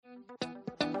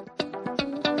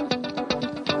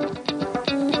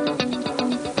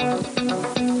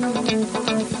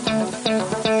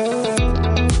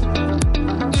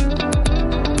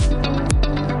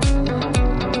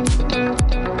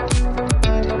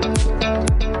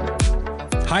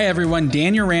Hi everyone,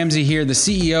 Daniel Ramsey here, the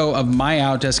CEO of My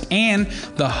Outdesk and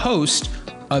the host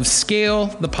of Scale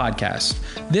the Podcast.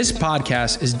 This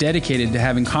podcast is dedicated to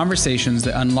having conversations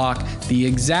that unlock the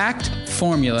exact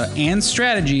formula and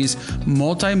strategies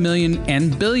multi-million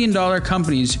and billion-dollar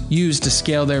companies use to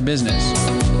scale their business.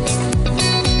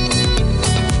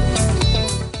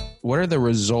 What are the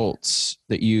results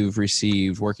that you've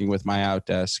received working with My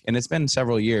Outdesk? And it's been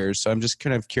several years, so I'm just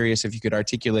kind of curious if you could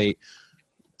articulate,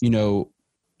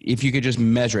 if you could just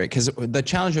measure it, because the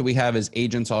challenge that we have is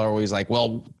agents are always like,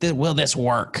 well, will this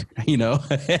work?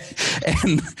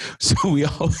 And so we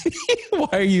always, why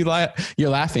are you you're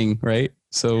laughing, right?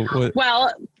 So what?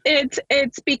 Well,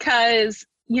 it's because,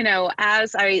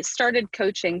 as I started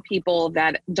coaching people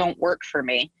that don't work for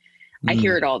me, I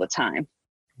hear it all the time.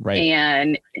 Right.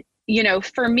 And,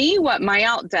 for me, what My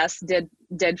Outdesk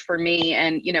did for me,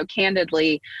 and,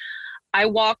 candidly, I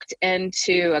walked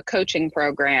into a coaching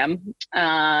program.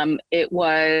 It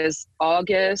was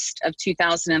August of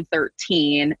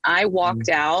 2013. I walked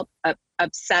out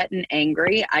upset and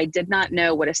angry. I did not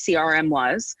know what a CRM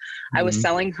was. I was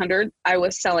selling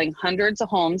hundreds of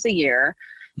homes a year,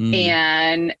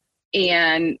 and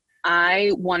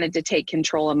I wanted to take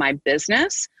control of my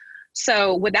business.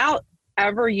 So without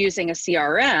ever using a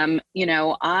CRM,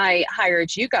 I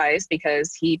hired you guys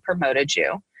because he promoted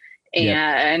you.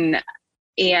 And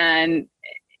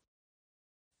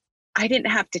I didn't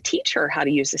have to teach her how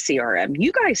to use a CRM.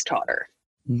 You guys taught her,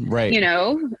 right?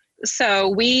 So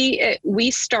we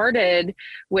started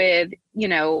with,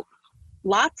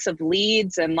 lots of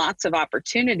leads and lots of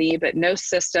opportunity, but no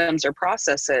systems or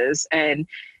processes. And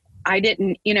I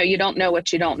didn't, you don't know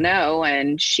what you don't know.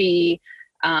 And she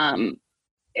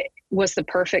was the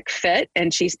perfect fit,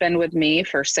 and she's been with me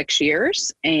for 6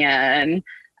 years. And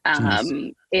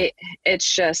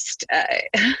it's just,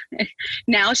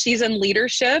 now she's in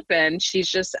leadership, and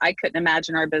I couldn't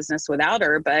imagine our business without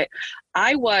her. But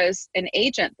I was an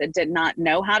agent that did not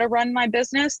know how to run my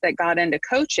business, that got into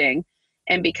coaching.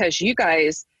 And because you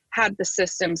guys had the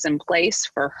systems in place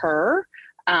for her,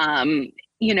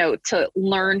 to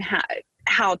learn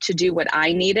how to do what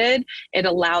I needed, it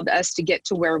allowed us to get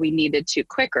to where we needed to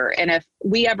quicker. And if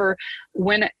we ever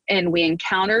went and we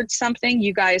encountered something,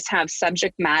 you guys have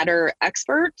subject matter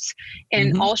experts,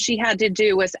 and all she had to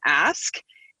do was ask,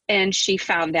 and she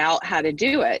found out how to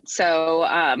do it. So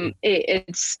I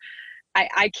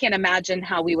can't imagine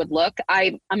how we would look.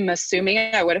 I'm assuming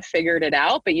I would have figured it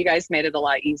out, but you guys made it a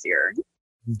lot easier.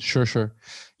 Sure.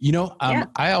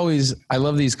 I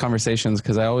love these conversations,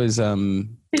 because I always,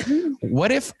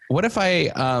 what if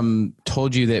I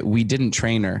told you that we didn't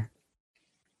train her,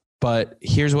 but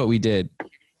here's what we did.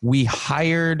 We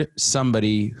hired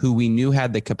somebody who we knew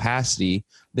had the capacity.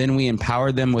 Then we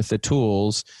empowered them with the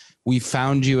tools. We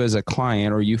found you as a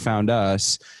client, or you found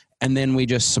us. And then we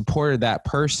just supported that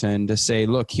person to say,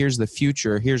 look, here's the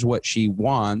future. Here's what she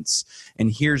wants.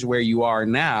 And here's where you are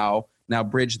now. Now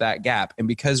bridge that gap. And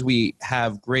because we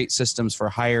have great systems for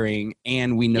hiring,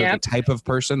 and we know the type of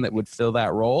person that would fill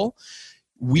that role,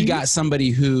 we got somebody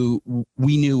who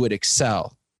we knew would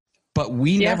excel. But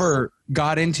we never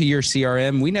got into your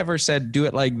CRM. We never said, do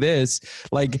it like this.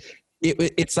 Like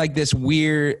it's like this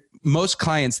weird, most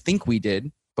clients think we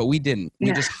did, but we didn't.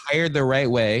 We just hired the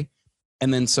right way,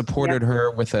 and then supported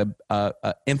her with a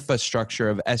infrastructure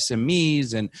of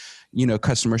SMEs and,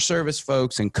 customer service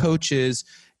folks and coaches.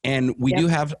 And we do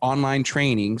have online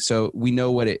training, so we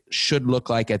know what it should look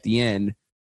like at the end.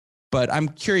 But I'm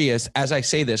curious, as I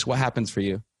say this, what happens for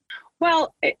you?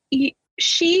 Well, I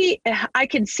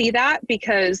can see that,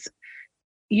 because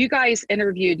you guys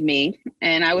interviewed me,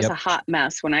 and I was a hot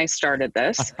mess when I started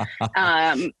this.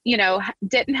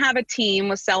 Didn't have a team,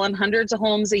 was selling hundreds of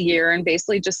homes a year, and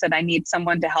basically just said, I need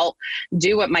someone to help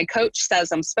do what my coach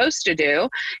says I'm supposed to do.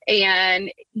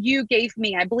 And you gave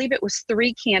me, I believe it was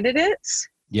 3 candidates.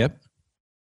 Yep.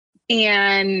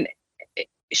 And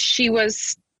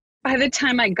by the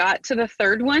time I got to the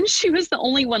 3rd one, she was the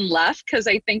only one left, because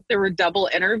I think there were double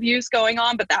interviews going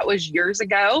on, but that was years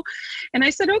ago. And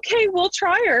I said, okay, we'll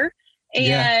try her.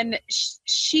 And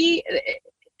she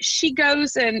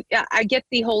goes, and I get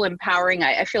the whole empowering.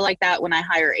 I feel like that when I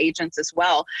hire agents as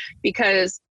well,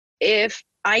 because if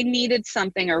I needed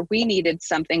something or we needed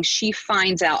something, she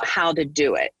finds out how to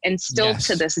do it. And still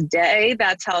to this day,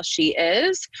 that's how she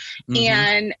is.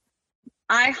 And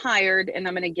I hired, and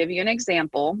I'm going to give you an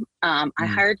example. I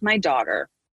hired my daughter.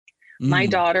 My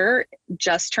daughter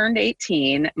just turned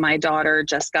 18. My daughter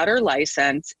just got her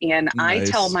license. And I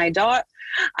tell my daughter,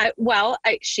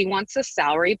 she wants a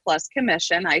salary plus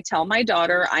commission. I tell my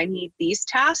daughter, I need these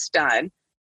tasks done.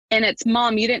 And it's,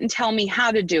 Mom, you didn't tell me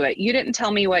how to do it. You didn't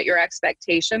tell me what your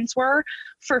expectations were.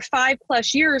 For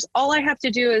 5+ years, all I have to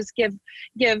do is give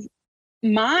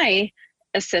my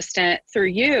assistant through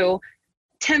you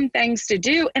 10 things to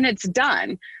do and it's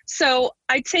done. So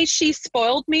I'd say she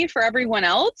spoiled me for everyone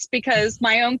else because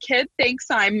my own kid thinks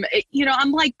I'm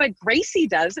like, but Gracie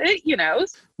does it,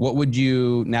 What would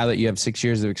you, now that you have 6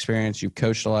 years of experience, you've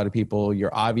coached a lot of people,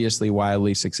 you're obviously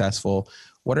wildly successful.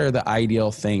 What are the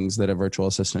ideal things that a virtual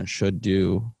assistant should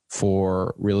do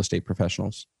for real estate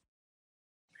professionals?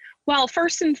 Well,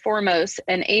 first and foremost,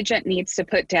 an agent needs to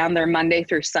put down their Monday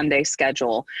through Sunday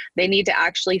schedule. They need to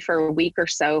actually, for a week or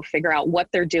so, figure out what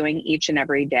they're doing each and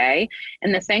every day.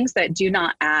 And the things that do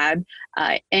not add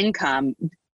income,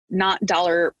 not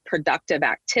dollar productive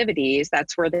activities,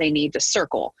 that's where they need to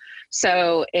circle.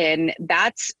 So, and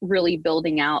that's really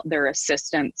building out their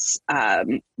assistant's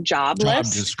job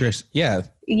list. Description. Yeah.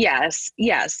 Yes.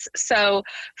 So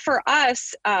for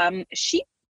us, I'd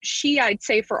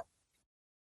say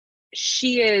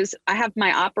I have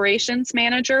my operations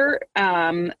manager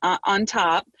on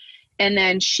top, and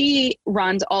then she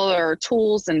runs all our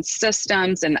tools and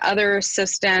systems and other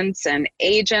assistants and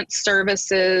agent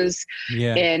services.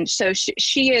 Yeah. And so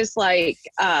she is like,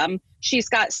 she's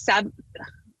got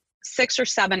 6 or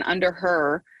 7 under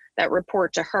her that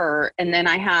report to her. And then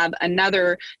I have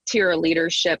another tier of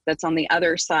leadership that's on the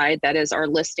other side that is our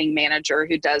listing manager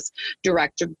who does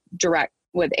direct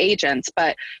with agents,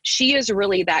 but she is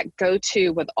really that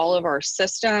go-to with all of our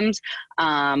systems.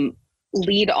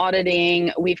 Lead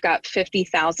auditing, we've got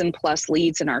 50,000 plus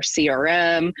leads in our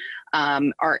CRM.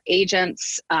 Our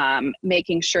agents,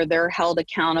 making sure they're held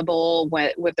accountable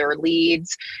with their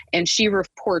leads, and she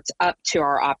reports up to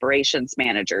our operations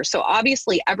manager. So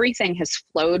obviously everything has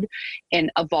flowed and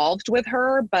evolved with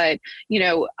her, but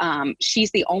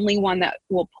she's the only one that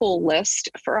will pull list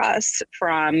for us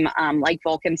from like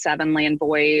Vulcan 7, Land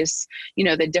Voice,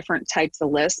 the different types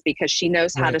of lists, because she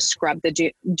knows how to scrub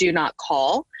the do not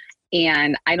call.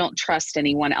 And I don't trust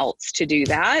anyone else to do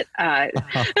that.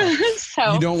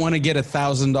 So you don't want to get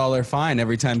 $1,000 fine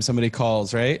every time somebody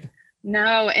calls, right?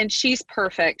 No, and she's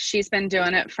perfect. She's been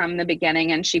doing it from the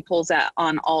beginning, and she pulls that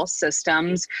on all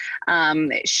systems.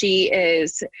 She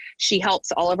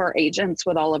helps all of our agents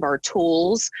with all of our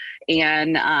tools,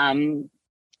 and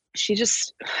she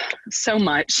just, so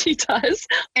much she does.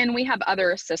 And we have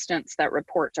other assistants that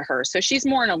report to her. So she's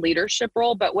more in a leadership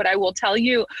role. But what I will tell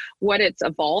you, what it's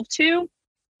evolved to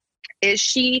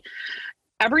is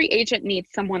every agent needs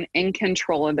someone in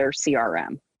control of their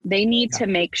CRM. They need to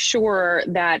make sure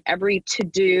that every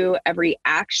to-do, every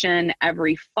action,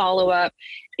 every follow-up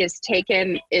is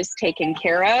taken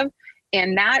care of.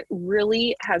 And that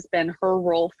really has been her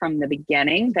role from the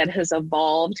beginning, that has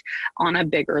evolved on a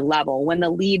bigger level. When the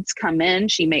leads come in,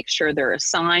 she makes sure they're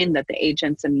assigned, that the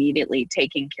agent's immediately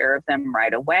taking care of them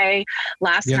right away.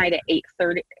 Last night at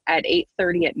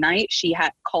 8:30 at night, she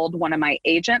had called one of my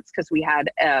agents because we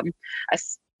had a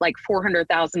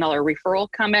 $400,000 referral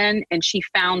come in, and she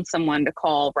found someone to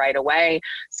call right away.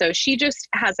 So she just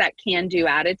has that can-do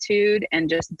attitude and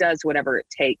just does whatever it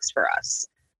takes for us.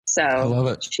 So I love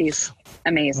it. She's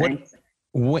amazing.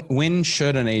 When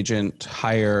should an agent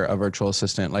hire a virtual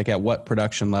assistant? Like, at what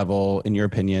production level, in your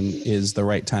opinion, is the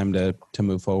right time to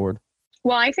move forward?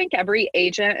 Well, I think every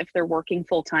agent, if they're working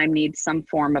full-time, needs some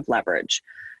form of leverage,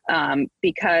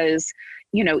 because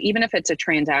even if it's a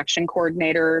transaction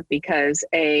coordinator, because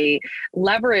a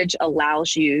leverage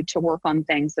allows you to work on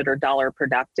things that are dollar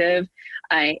productive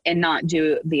and not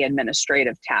do the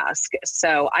administrative task.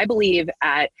 So I believe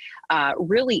at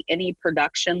really any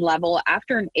production level,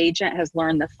 after an agent has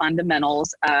learned the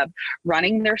fundamentals of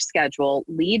running their schedule,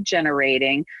 lead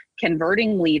generating,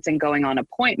 converting leads, and going on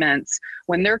appointments,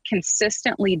 when they're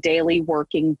consistently daily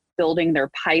working, building their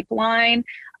pipeline,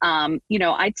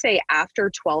 I'd say after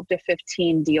 12 to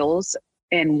 15 deals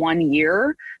in 1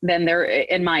 year, then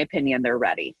in my opinion, they're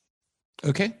ready.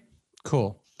 Okay,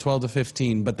 cool. 12 to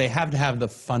 15, but they have to have the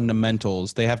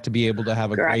fundamentals. They have to be able to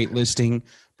have a great listing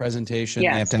presentation.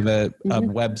 Yes. They have to have a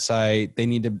website. They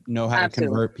need to know how to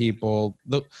convert people.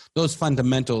 Those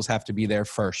fundamentals have to be there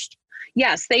first.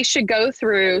 Yes, they should go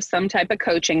through some type of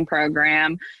coaching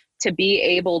program to be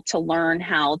able to learn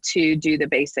how to do the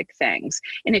basic things.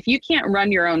 And if you can't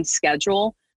run your own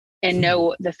schedule and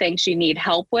know the things you need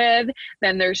help with,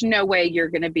 then there's no way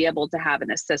you're going to be able to have an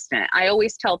assistant. I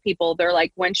always tell people, they're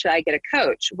like, when should I get a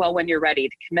coach? Well, when you're ready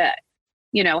to commit.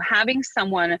 Having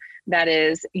someone that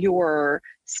is your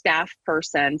staff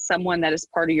person, someone that is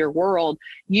part of your world,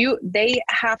 they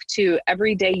have to,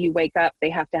 every day you wake up, they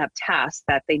have to have tasks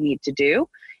that they need to do.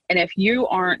 And if you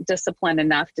aren't disciplined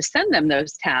enough to send them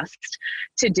those tasks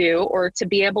to do, or to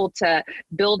be able to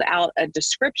build out a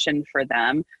description for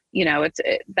them,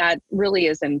 that really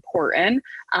is important.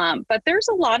 But there's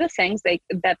a lot of things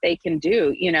that they can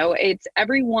do. It's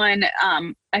everyone,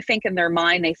 I think in their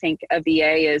mind, they think a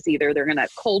VA is either they're going to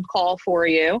cold call for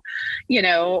you,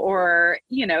 or,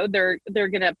 they're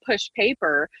going to push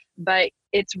paper, but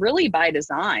it's really by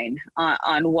design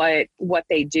on what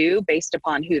they do based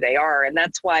upon who they are. And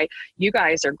that's why you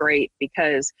guys are great,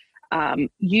 because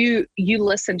you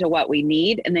listen to what we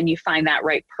need, and then you find that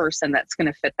right person that's going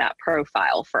to fit that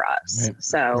profile for us. Right.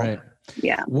 So, right.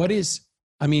 Yeah.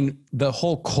 The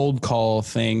whole cold call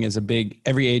thing is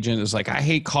every agent is like, I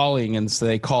hate calling. And so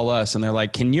they call us and they're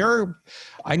like,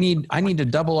 I need to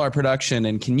double our production.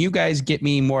 And can you guys get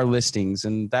me more listings?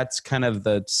 And that's kind of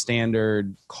the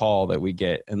standard call that we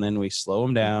get. And then we slow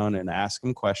them down and ask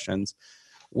them questions.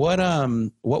 What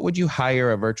would you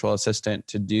hire a virtual assistant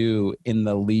to do in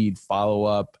the lead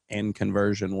follow-up and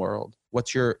conversion world?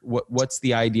 What's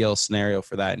the ideal scenario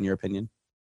for that in your opinion?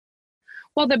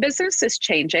 Well, the business is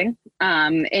changing,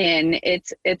 and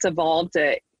it's evolved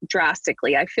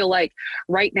drastically. I feel like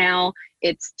right now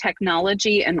it's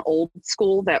technology and old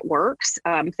school that works.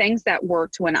 Things that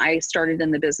worked when I started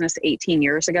in the business 18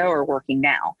 years ago are working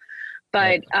now.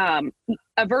 But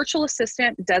a virtual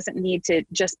assistant doesn't need to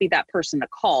just be that person to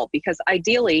call, because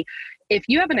ideally, if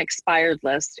you have an expired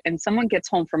list and someone gets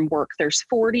home from work, there's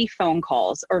 40 phone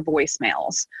calls or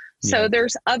voicemails. So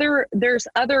there's other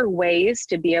ways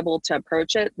to be able to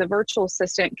approach it. The virtual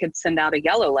assistant could send out a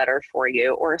yellow letter for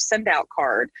you, or a send out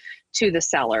card to the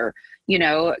seller,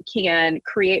 can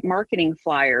create marketing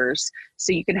flyers.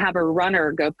 So you can have a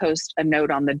runner go post a note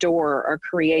on the door, or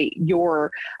create your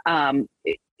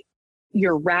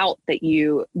route that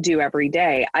you do every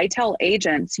day. I tell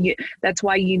agents, that's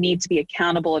why you need to be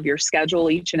accountable of your schedule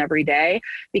each and every day,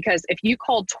 because if you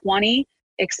called 20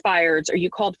 expireds, or you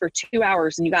called for 2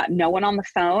 hours and you got no one on the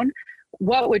phone,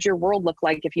 what would your world look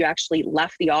like if you actually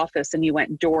left the office and you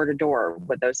went door to door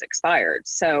with those expireds?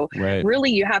 So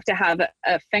really you have to have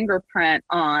a fingerprint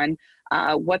on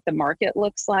what the market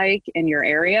looks like in your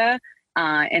area,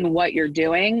 and what you're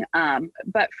doing.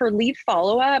 But for lead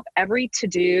follow-up, every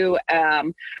to-do,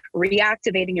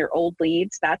 reactivating your old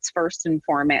leads, that's first and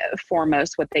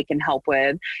foremost what they can help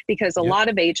with, because a lot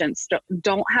of agents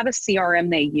don't have a CRM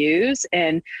they use,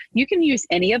 and you can use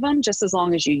any of them just as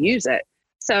long as you use it.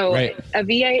 So a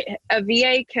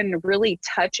VA can really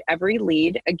touch every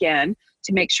lead, again,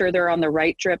 to make sure they're on the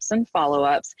right drips and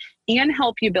follow-ups, and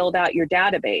help you build out your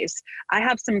database. I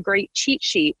have some great cheat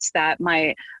sheets that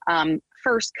my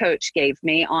first coach gave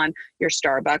me on your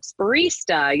Starbucks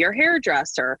barista, your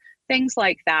hairdresser, things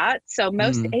like that. So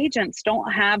most agents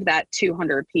don't have that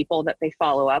 200 people that they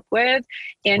follow up with,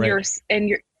 and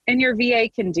your VA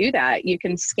can do that. You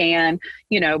can scan,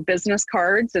 business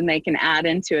cards, and they can add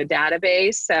into a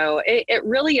database. So it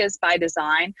really is by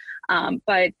design.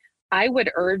 But I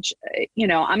would urge,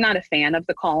 I'm not a fan of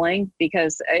the calling,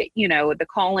 because, the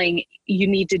calling, you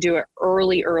need to do it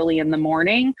early in the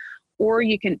morning, or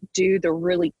you can do the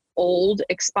really old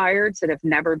expireds that have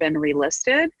never been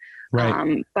relisted.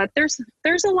 But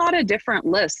there's a lot of different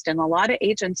lists, and a lot of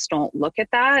agents don't look at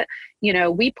that.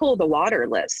 We pull the water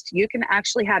list. You can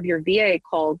actually have your VA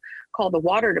call the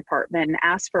water department and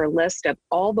ask for a list of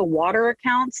all the water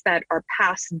accounts that are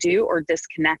past due or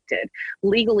disconnected.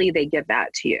 Legally, they give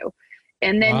that to you.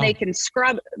 And then they can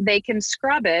scrub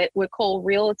it with Cole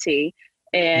Realty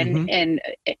and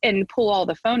pull all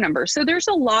the phone numbers. So there's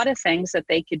a lot of things that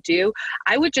they could do.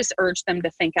 I would just urge them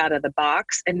to think out of the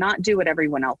box and not do what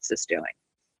everyone else is doing.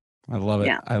 I love it.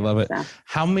 Yeah. I love it. So,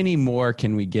 how many more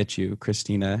can we get you,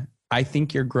 Christina? I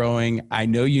think you're growing. I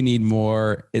know you need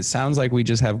more. It sounds like we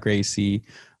just have Gracie.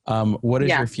 What does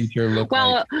your future look like?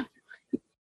 Well,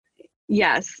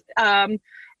 yes.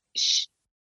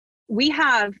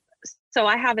 So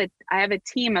I have a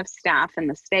team of staff in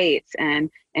the States, and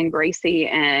Gracie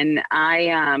and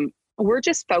I, we're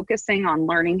just focusing on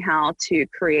learning how to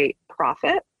create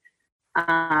profit,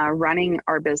 running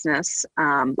our business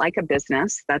like a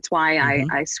business. That's why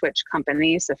I switched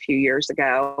companies a few years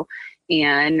ago,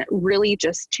 and really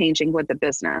just changing with the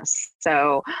business.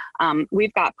 So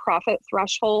we've got profit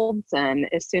thresholds, and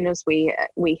as soon as we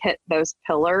hit those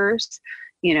pillars,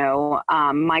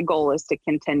 my goal is to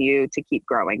continue to keep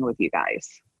growing with you guys.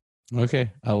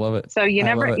 Okay. I love it. So you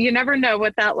never know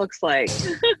what that looks like.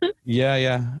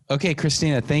 Yeah. Okay.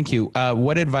 Christina, thank you.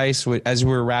 What advice as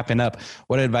we're wrapping up,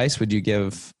 what advice would you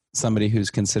give somebody who's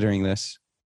considering this?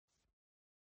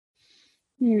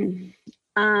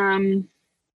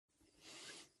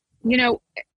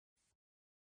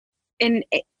 an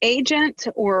agent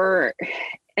or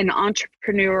an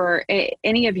entrepreneur,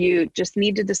 any of you just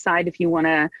need to decide if you want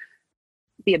to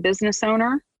be a business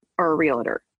owner or a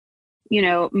realtor. You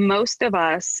know, most of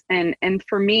us, and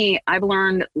for me, I've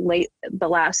learned the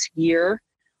last year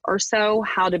or so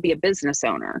how to be a business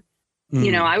owner.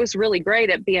 You know, I was really great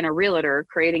at being a realtor,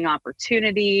 creating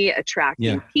opportunity,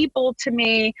 attracting people to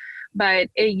me. But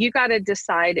you got to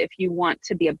decide if you want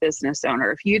to be a business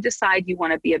owner. If you decide you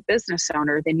want to be a business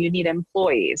owner, then you need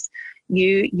employees.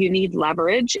 You need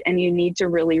leverage, and you need to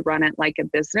really run it like a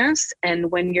business. And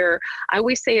when I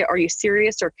always say, are you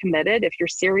serious or committed? If you're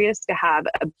serious to have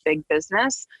a big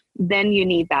business, then you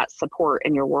need that support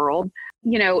in your world.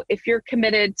 You know, if you're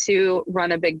committed to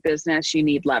run a big business, you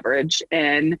need leverage.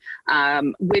 And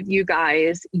with you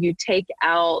guys, you take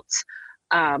out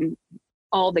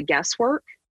all the guesswork,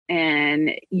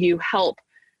 and you help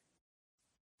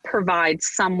provide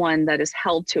someone that is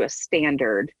held to a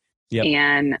standard. Yep.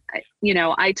 And, you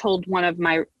know, I told one of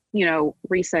my, you know,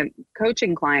 recent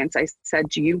coaching clients, I said,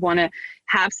 do you want to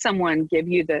have someone give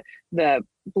you the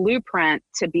blueprint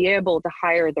to be able to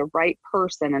hire the right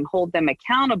person and hold them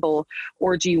accountable?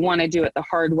 Or do you want to do it the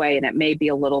hard way and it may be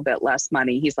a little bit less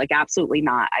money? He's like, absolutely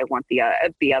not. I want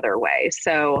the other way.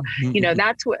 So, you know,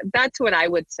 that's what I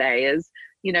would say is,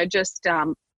 you know, just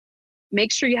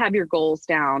make sure you have your goals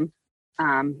down,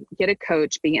 get a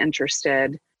coach, be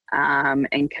interested,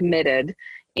 and committed.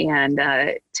 And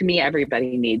to me,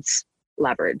 everybody needs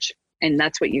leverage, and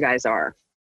that's what you guys are.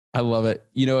 I love it.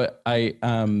 You know,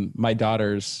 my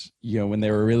daughters, you know, when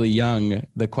they were really young,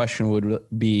 the question would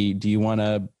be, do you want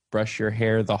to brush your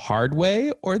hair the hard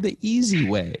way or the easy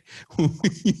way?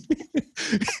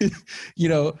 You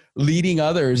know, leading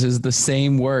others is the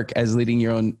same work as leading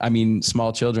your own,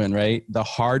 small children, right? The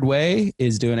hard way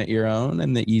is doing it your own,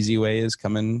 and the easy way is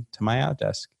coming to my out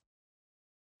desk.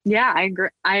 Yeah,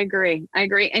 I agree.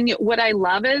 And what I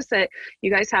love is that you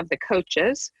guys have the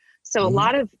coaches. So a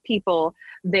lot of people,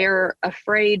 they're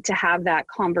afraid to have that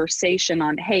conversation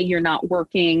on, hey, you're not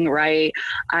working, right?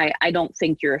 I don't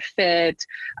think you're a fit.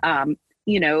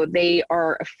 You know, they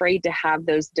are afraid to have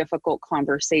those difficult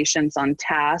conversations on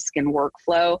task and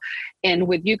workflow. And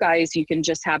with you guys, you can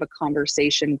just have a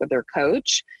conversation with their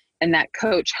coach, and that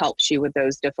coach helps you with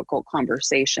those difficult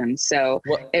conversations. So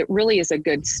it really is a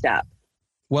good step.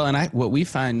 Well, and what we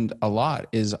find a lot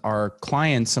is our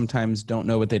clients sometimes don't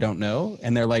know what they don't know.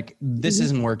 And they're like, this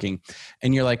isn't working.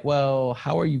 And you're like, well,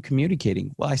 how are you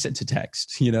communicating? Well, I sent to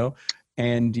text, you know,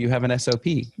 and do you have an SOP?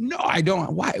 No, I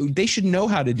don't. Why? They should know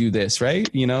how to do this, right?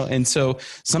 You know? And so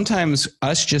sometimes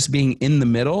us just being in the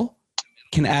middle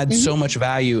can add so much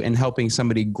value in helping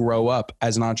somebody grow up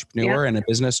as an entrepreneur and a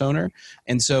business owner.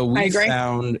 And so we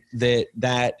found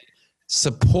that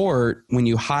support when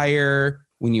you hire,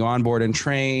 when you onboard and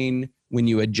train, when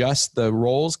you adjust the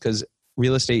roles, because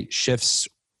real estate shifts,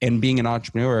 and being an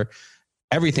entrepreneur,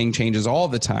 everything changes all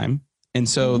the time. And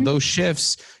so those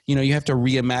shifts, you know, you have to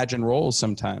reimagine roles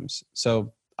sometimes.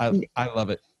 So I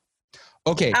love it.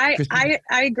 Okay. I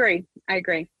agree.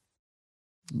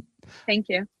 Thank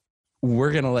you.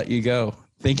 We're going to let you go.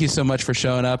 Thank you so much for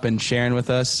showing up and sharing with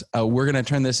us. We're going to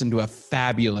turn this into a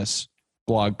fabulous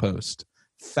blog post.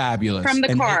 Fabulous. From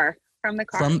the car.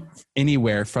 From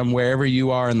anywhere, from wherever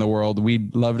you are in the world.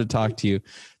 We'd love to talk to you.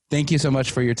 Thank you so much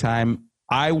for your time.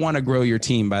 I want to grow your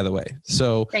team, by the way.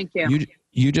 So thank you.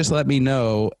 You just let me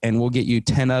know, and we'll get you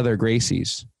 10 other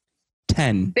Gracies.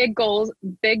 10. Big goals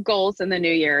in the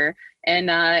new year.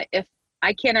 And if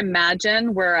I can't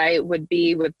imagine where I would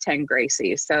be with 10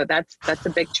 Gracies. So that's a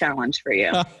big challenge for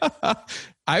you.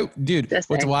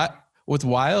 What's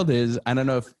wild is, I don't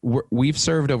know if we've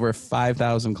served over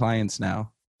 5,000 clients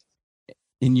now.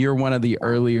 And you're one of the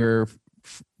earlier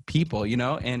people, you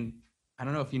know, and I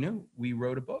don't know if you knew, we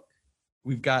wrote a book.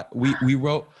 We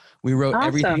wrote awesome.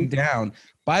 Everything down.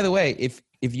 By the way, if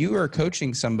you are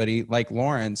coaching somebody like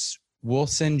Lawrence, we'll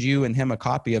send you and him a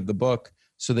copy of the book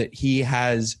so that he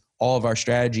has all of our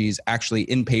strategies actually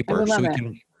in paper so we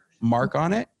can mark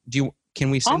on it. Can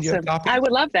we send you a copy? I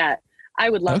would love that.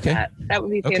 That. That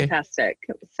would be fantastic.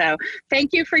 So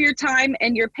thank you for your time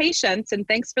and your patience, and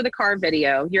thanks for the car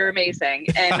video. You're amazing.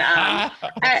 And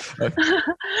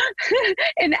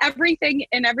and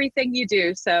everything you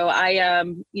do. So I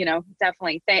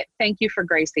definitely thank you for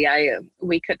Gracie.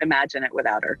 We couldn't imagine it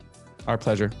without her. Our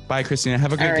pleasure. Bye, Christina.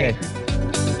 Have a great day.